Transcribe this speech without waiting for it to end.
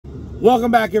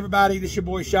Welcome back, everybody. This is your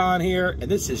boy Sean here, and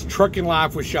this is Trucking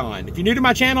Life with Sean. If you're new to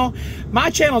my channel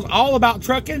is all about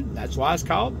trucking. That's why it's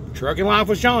called Trucking Life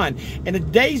with Sean. In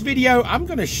today's video, I'm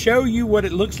going to show you what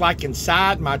it looks like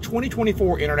inside my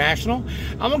 2024 International.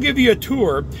 I'm going to give you a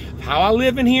tour of how I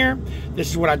live in here. This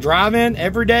is what I drive in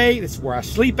every day. This is where I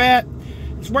sleep at.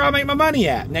 This is where I make my money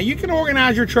at. Now, you can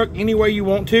organize your truck any way you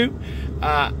want to.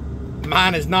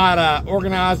 Mine is not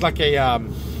organized like a...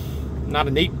 not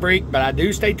a neat freak, but I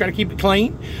do try to keep it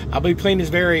clean. I believe clean is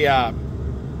very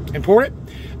important.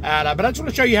 But I just want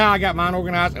to show you how I got mine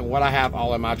organized and what I have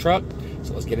all in my truck.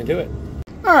 So let's get into it.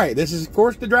 All right, this is, of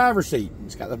course, the driver's seat.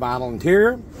 It's got the vinyl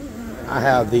interior. I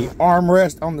have the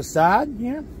armrest on the side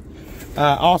here.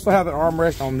 I also have an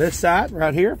armrest on this side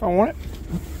right here if I want it.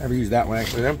 Never use that one,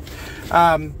 actually,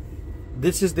 though.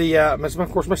 This is the,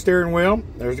 of course, my steering wheel.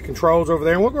 There's the controls over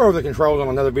there, and we'll go over the controls on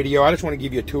another video. I just want to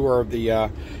give you a tour of the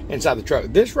inside the truck.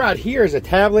 This right here is a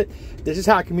tablet. This is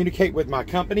how I communicate with my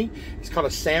company. It's called a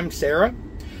Samsara.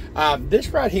 This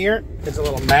right here is a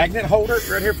little magnet holder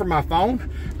right here for my phone.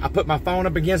 I put my phone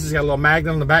up against it. It's got a little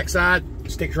magnet on the back side.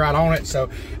 It sticks right on it, so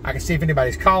I can see if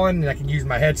anybody's calling, and I can use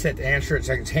my headset to answer it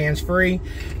so it's hands-free.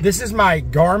 This is my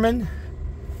Garmin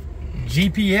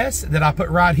GPS that I put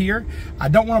right here. I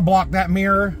don't want to block that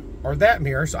mirror or that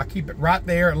mirror, so I keep it right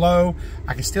there at low.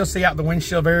 I can still see out the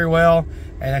windshield very well,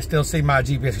 and I still see my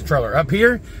GPS controller. Up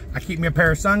here, I keep me a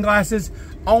pair of sunglasses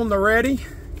on the ready.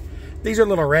 These are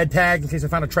little red tags in case I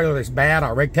find a trailer that's bad.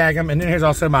 I'll red tag them. And then here's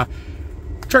also my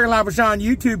Trucking Life with Sean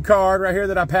YouTube card right here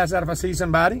that I pass out if I see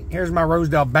somebody. Here's my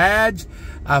Rosedale badge.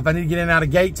 If I need to get in and out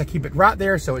of gates, I keep it right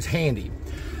there so it's handy.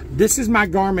 This is my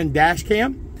Garmin dash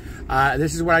cam.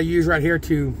 This is what I use right here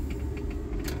to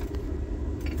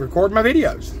record my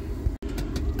videos.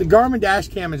 The Garmin dash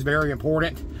cam is very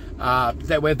important.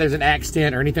 That way if there's an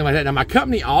accident or anything like that. Now my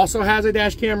company also has a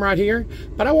dash cam right here,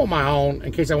 but I want my own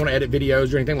in case I want to edit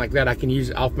videos or anything like that. I can use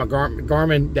it off my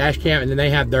Garmin dash cam, and then they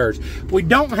have theirs. We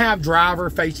don't have driver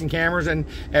facing cameras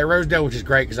at Rosedale, which is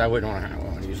great because I wouldn't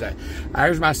want to use that.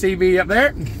 There's my CV up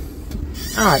there.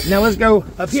 All right, now let's go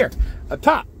up here, up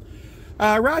top.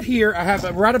 Right here, I have,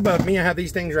 right above me, I have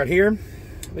these things right here.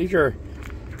 These are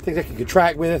things I can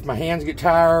contract with if my hands get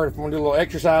tired. If I want to do a little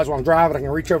exercise while I'm driving, I can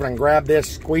reach over and grab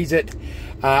this, squeeze it.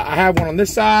 I have one on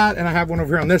this side, and I have one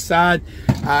over here on this side.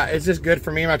 It's just good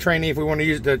for me and my trainee. If we want to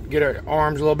use it to get our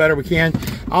arms a little better, we can.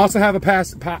 I also have a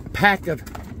pack of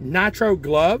nitro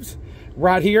gloves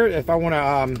right here if I want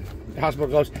to, hospital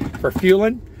gloves for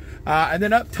fueling. And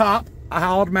then up top, I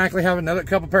automatically have another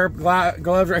couple pair of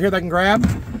gloves right here that I can grab.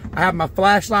 I have my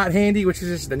flashlight handy, which is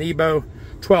just the Nebo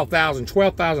 12,000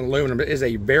 aluminum. It is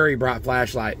a very bright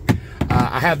flashlight.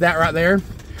 I have that right there.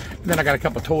 Then I got a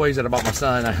couple toys that I bought my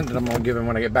son that I'm gonna give him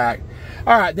when I get back.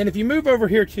 All right, then if you move over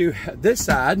here to this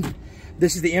side,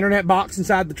 this is the internet box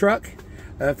inside the truck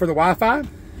for the Wi-Fi. All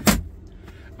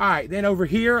right, then over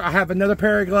here, I have another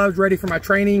pair of gloves ready for my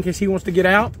trainee in case he wants to get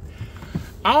out.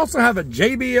 I also have a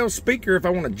JBL speaker if I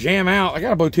want to jam out. I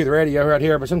got a Bluetooth radio right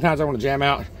here, but sometimes I want to jam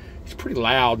out. It's pretty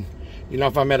loud, you know,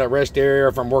 if I'm at a rest area or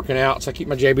if I'm working out. So I keep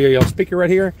my JBL speaker right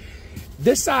here.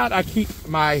 This side, I keep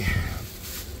my,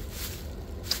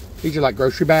 these are like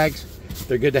grocery bags.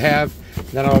 They're good to have. And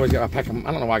then I always got my pack of,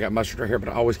 I don't know why I got mustard right here, but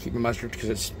I always keep my mustard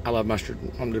because I love mustard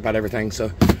on about everything. So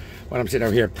when I'm sitting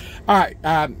over here. All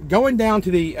right, going down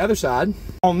to the other side.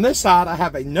 On this side, I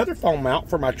have another phone mount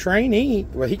for my trainee.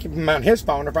 Well, he can mount his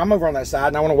phone. If I'm over on that side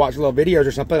and I want to watch little videos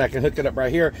or something, I can hook it up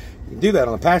right here. You can do that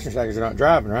on the passenger side because you're not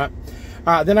driving, right?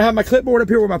 All right, then I have my clipboard up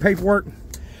here with my paperwork.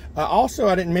 Also,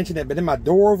 I didn't mention it, but in my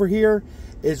door over here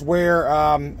is where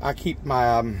I keep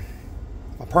my,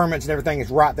 my permits and everything is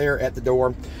right there at the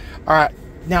door. All right,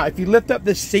 now if you lift up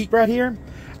this seat right here,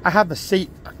 I have the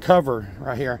seat cover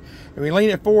right here. And we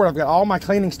lean it forward, I've got all my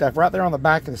cleaning stuff right there on the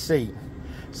back of the seat.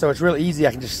 So it's really easy.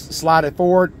 I can just slide it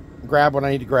forward, grab what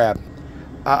I need to grab.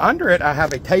 Under it, I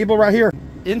have a table right here.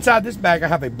 Inside this bag, I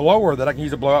have a blower that I can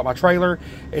use to blow out my trailer.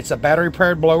 It's a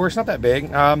battery-powered blower. It's not that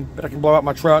big, but I can blow out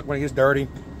my truck when it gets dirty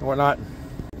and whatnot.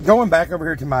 Going back over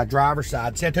here to my driver's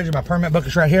side, see I told you my permit book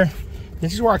is right here?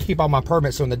 This is where I keep all my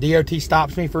permits. So when the DOT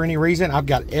stops me for any reason, I've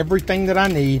got everything that I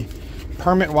need,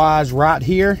 permit-wise, right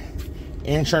here.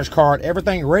 Insurance card,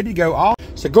 everything ready to go.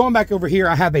 So going back over here,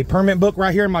 I have a permit book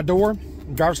right here in my door,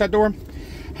 driver's side door.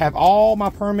 Have all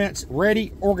my permits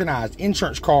ready, organized,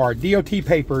 insurance card, DOT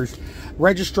papers,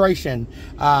 registration,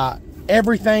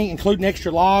 everything, including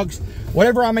extra logs,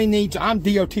 whatever I may need. So I'm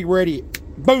DOT ready.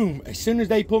 Boom! As soon as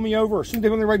they pull me over, as soon as they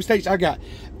pull me to the radio station, I got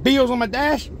bills on my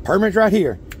dash, permits right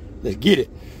here. Let's get it.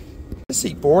 The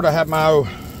seat forward, I have my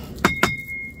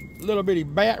little bitty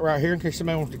bat right here in case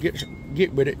somebody wants to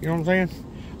get with it. You know what I'm saying?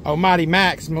 Almighty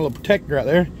Max, my little protector right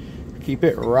there. Keep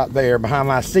it right there behind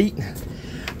my seat.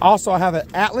 Also, I have an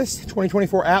Atlas,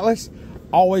 2024 Atlas.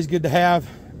 Always good to have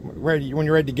ready when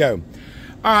you're ready to go.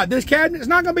 All right, this cabinet is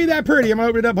not going to be that pretty. I'm going to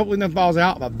open it up, hopefully nothing falls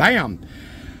out, but bam.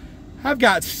 I've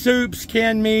got soups,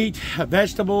 canned meat,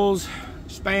 vegetables,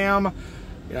 Spam.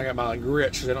 You know, I got my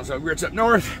grits because they don't sell grits up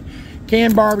north.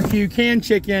 Canned barbecue, canned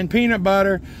chicken, peanut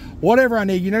butter, whatever I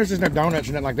need. You notice there's no donuts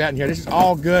or nothing like that in here. This is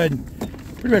all good,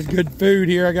 pretty much good food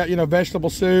here. I got, you know, vegetable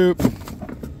soup.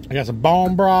 I got some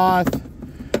bone broth.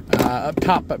 Up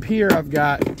top up here, I've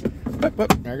got,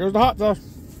 there goes the hot sauce.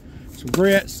 Some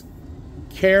grits,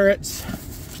 carrots,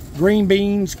 green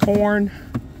beans, corn.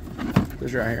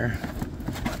 This right here.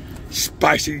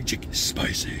 Spicy chicken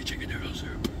noodle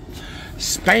soup.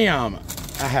 Spam.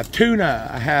 I have tuna.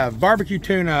 I have barbecue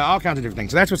tuna. All kinds of different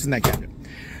things. So that's what's in that cabinet.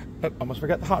 Oh, almost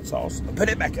forgot the hot sauce. I'll put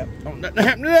it back up. Don't nothing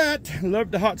happen to that.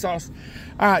 Love the hot sauce.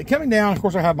 All right, coming down. Of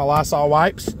course, I have my Lysol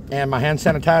wipes and my hand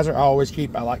sanitizer. I always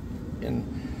keep. I like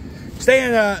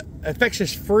staying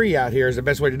infectious free out here is the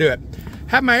best way to do it.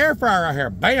 Have my air fryer right here.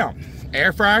 Bam.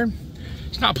 Air fryer.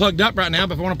 It's not plugged up right now,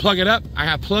 but if I want to plug it up, I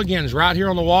have plug-ins right here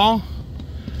on the wall.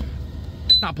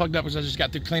 It's not plugged up because I just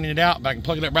got through cleaning it out, but I can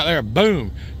plug it up right there.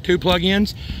 Boom. 2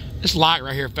 plug-ins. This light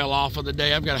right here fell off of the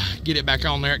day. I've got to get it back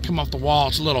on there. It come off the wall.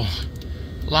 It's a little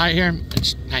light here.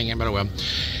 It's hanging, but it will.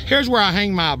 Here's where I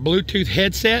hang my Bluetooth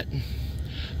headset.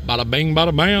 Bada bing,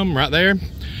 bada bam, right there.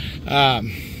 All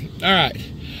right.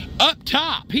 Up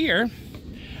top here,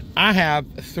 I have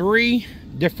 3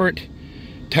 different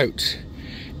totes.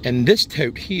 And this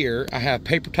tote here, I have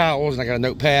paper towels, and I got a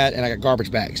notepad, and I got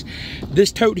garbage bags.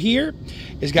 This tote here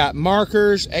has got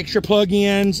markers, extra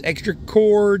plug-ins, extra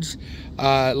cords,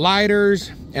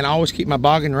 lighters, and I always keep my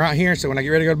boggin right here, so when I get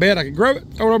ready to go to bed, I can grab it,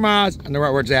 throw it over my eyes, I know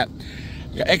right where it's at.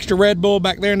 Got extra Red Bull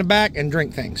back there in the back, and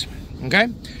drink things, okay?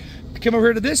 Come over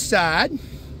here to this side,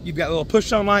 you've got little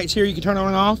push-on lights here you can turn on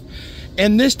and off.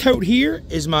 And this tote here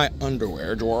is my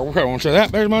underwear drawer. Okay, I won't show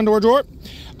that. There's my underwear drawer.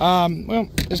 Well,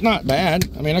 it's not bad.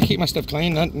 I mean, I keep my stuff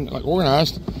clean, not like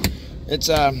organized. It's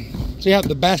see how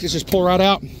the baskets just pull right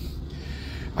out.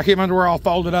 I keep my underwear all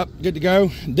folded up, good to go.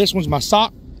 This one's my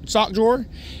sock drawer,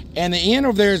 and the end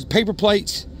over there is paper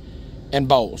plates and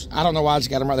bowls. I don't know why I just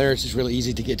got them right there. It's just really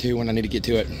easy to get to when I need to get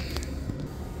to it.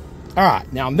 All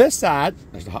right, now on this side,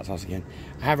 there's the hot sauce again.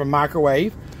 I have a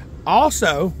microwave.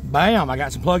 Also, bam, I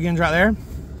got some plug-ins right there.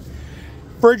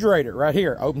 Refrigerator right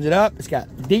here, opens it up. It's got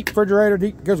deep refrigerator,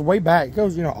 deep, it goes way back. It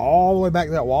goes, you know, all the way back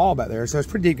to that wall back there. So it's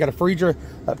pretty deep. Got a freezer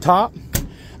up top.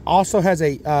 Also has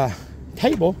a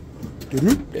table.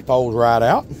 It folds right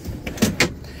out.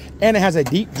 And it has a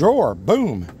deep drawer.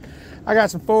 Boom. I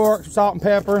got some forks, some salt and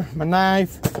pepper, my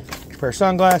knife, a pair of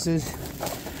sunglasses,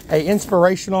 a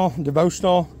inspirational,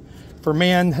 devotional for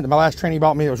men that my last trainee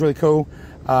bought me. It was really cool.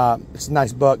 It's a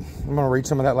nice book. I'm going to read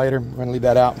some of that later. I'm going to leave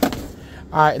that out.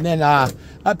 All right, and then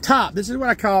up top, this is what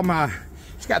I call my,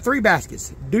 it's got 3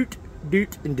 baskets, doot,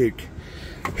 and doot.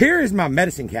 Here is my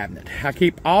medicine cabinet. I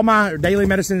keep all my daily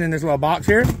medicine in this little box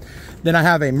here. Then I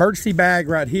have an emergency bag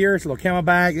right here. It's a little camel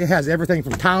bag. It has everything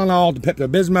from Tylenol to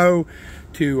Pepto-Bismol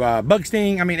to bug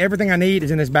sting. I mean, everything I need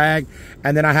is in this bag.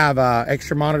 And then I have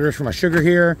extra monitors for my sugar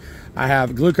here. I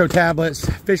have glucose tablets,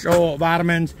 fish oil,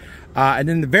 vitamins. And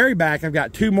then in the very back, I've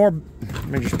got 2 more. Let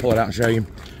me just pull it out and show you.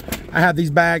 I have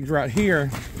these bags right here.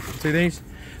 See these?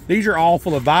 These are all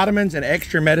full of vitamins and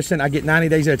extra medicine. I get 90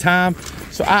 days at a time.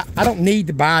 So I don't need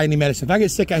to buy any medicine. If I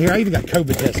get sick out here, I even got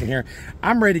COVID tests in here.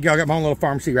 I'm ready to go. I got my own little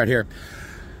pharmacy right here.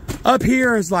 Up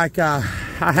here is like, I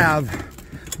have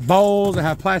bowls. I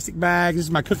have plastic bags. This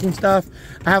is my cooking stuff.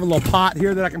 I have a little pot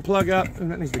here that I can plug up.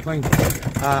 And that needs to be cleaned.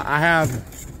 I have,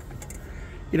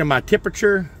 you know, my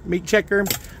temperature meat checker.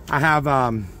 I have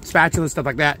spatulas, stuff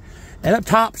like that. And up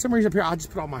top, for some reason up here, I just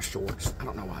put all my shorts. I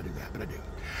don't know why I do that, but I do.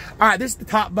 All right, this is the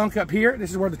top bunk up here. This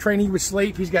is where the trainee would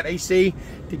sleep. He's got AC.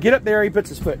 To get up there, he puts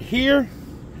his foot here,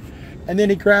 and then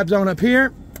he grabs on up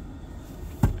here,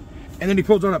 and then he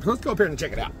pulls on up. So let's go up here and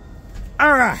check it out.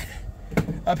 All right,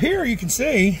 up here you can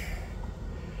see,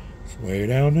 it's way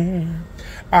down there.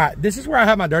 All right, this is where I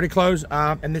have my dirty clothes,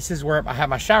 and this is where I have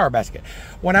my shower basket.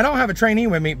 When I don't have a trainee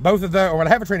with me, both of the, or when I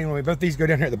have a trainee with me, both these go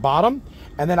down here at the bottom,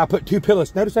 and then I put 2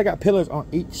 pillows. Notice I got pillows on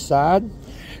each side.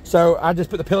 So I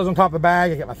just put the pillows on top of the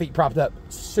bag. I got my feet propped up.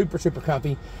 Super, super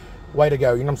comfy. Way to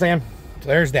go. You know what I'm saying? So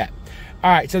there's that.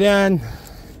 All right, so then,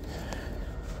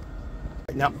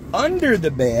 now under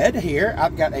the bed here,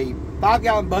 I've got a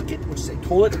 5-gallon bucket, which is a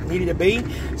toilet needed to be.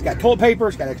 It's got toilet paper.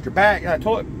 It's got extra bag,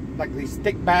 toilet, like these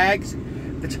thick bags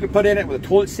that you can put in it with a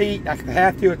toilet seat. If I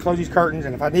have to, it close these curtains,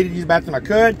 and if I needed to use the bathroom, I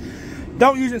could.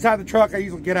 Don't use it inside the truck. I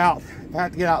usually get out. If I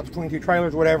have to get out between 2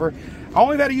 trailers or whatever. I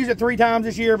only had to use it 3 times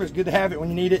this year, but it's good to have it when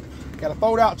you need it. Got a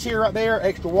fold out chair right there,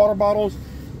 extra water bottles,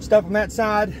 stuff on that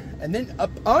side. And then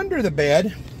up under the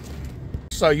bed,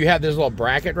 so you have this little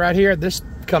bracket right here. This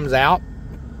comes out,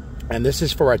 and this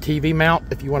is for a TV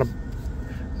mount. If you want to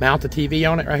mount the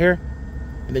TV on it right here,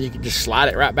 and then you can just slide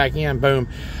it right back in, boom.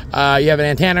 You have an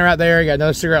antenna right there. You got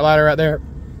another cigarette lighter right there.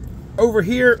 Over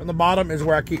here on the bottom is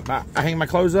where I hang my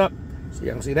clothes up. So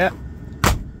you can see that.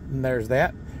 And there's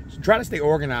that. So try to stay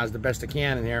organized the best I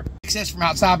can in here. Access from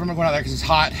outside, but I'm not going out there because it's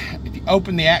hot. If you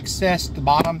open the access at the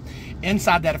bottom,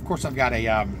 inside that, of course, I've got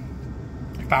a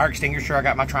fire extinguisher. I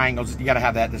got my triangles. You got to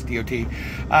have that. That's DOT.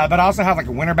 But I also have like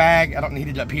a winter bag. I don't need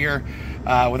it up here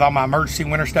with all my emergency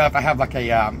winter stuff. I have like a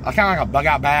kind of like a bug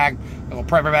out bag, a little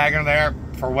prepper bag in there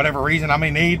for whatever reason I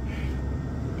may need.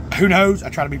 Who knows? I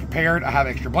try to be prepared. I have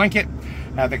extra blanket.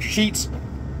 I have extra sheets.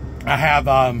 I have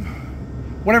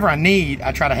whatever I need.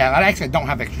 I try to have. I actually don't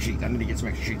have extra sheets. I need to get some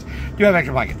extra sheets. Do have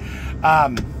extra blanket.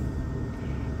 And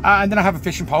then I have a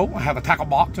fishing pole. I have a tackle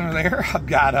box under there. I've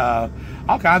got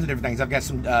all kinds of different things. I've got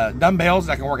some dumbbells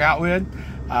that I can work out with.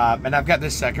 And I've got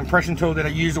this compression tool that I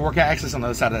use to work out. Actually, it's on the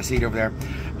other side of that seat over there.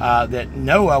 That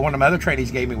Noah, one of my other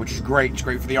tradies, gave me, which is great. It's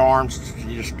great for the arms.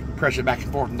 You just press it back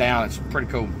and forth and down. It's pretty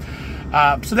cool.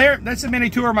 So that's a mini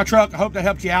tour of my truck. I hope that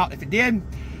helped you out. If it did,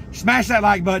 smash that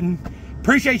like button.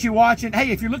 Appreciate you watching.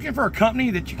 Hey, if you're looking for a company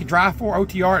that you can drive for,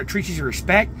 OTR, that treats you with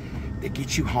respect, that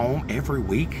gets you home every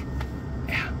week,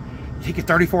 yeah, take a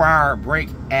 34-hour break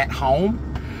at home,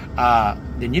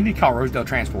 then you need to call Rosedale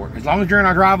Transport. As long as you're in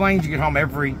our drive lanes, you get home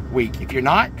every week. If you're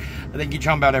not, they get you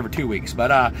home about every 2 weeks.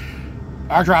 But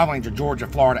our drive lanes are Georgia,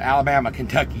 Florida, Alabama,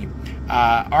 Kentucky,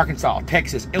 Arkansas,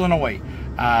 Texas, Illinois,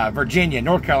 Virginia,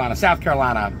 North Carolina, South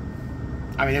Carolina.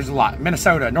 I mean, there's a lot.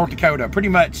 Minnesota, North Dakota, pretty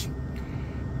much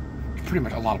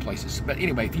a lot of places. But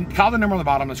anyway, if you call the number on the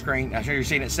bottom of the screen, I'm sure you're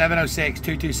seeing it,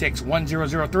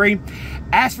 706-226-1003.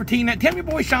 Ask for Tina. Tell me your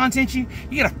boy Sean sent you.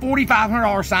 You get a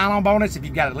 $4,500 sign-on bonus if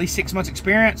you've got at least 6 months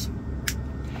experience.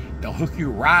 They'll hook you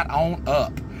right on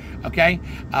up. Okay?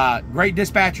 Great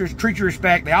dispatchers, treat you with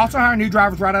respect. They also hire new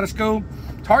drivers right out of school.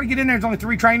 It's hard to get in there. There's only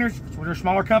 3 trainers. We're a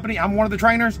smaller company. I'm one of the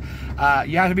trainers.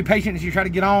 You have to be patient as you try to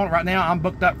get on. Right now, I'm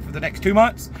booked up for the next 2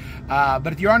 months.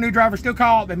 But if you are a new driver, still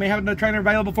call. They may have another trainer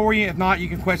available for you. If not, you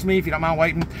can request me if you don't mind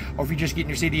waiting, or if you're just getting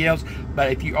your CDLs.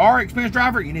 But if you are an experienced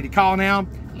driver, you need to call now.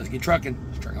 Let's get trucking.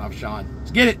 It's Trucking Life with Sean.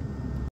 Let's get it.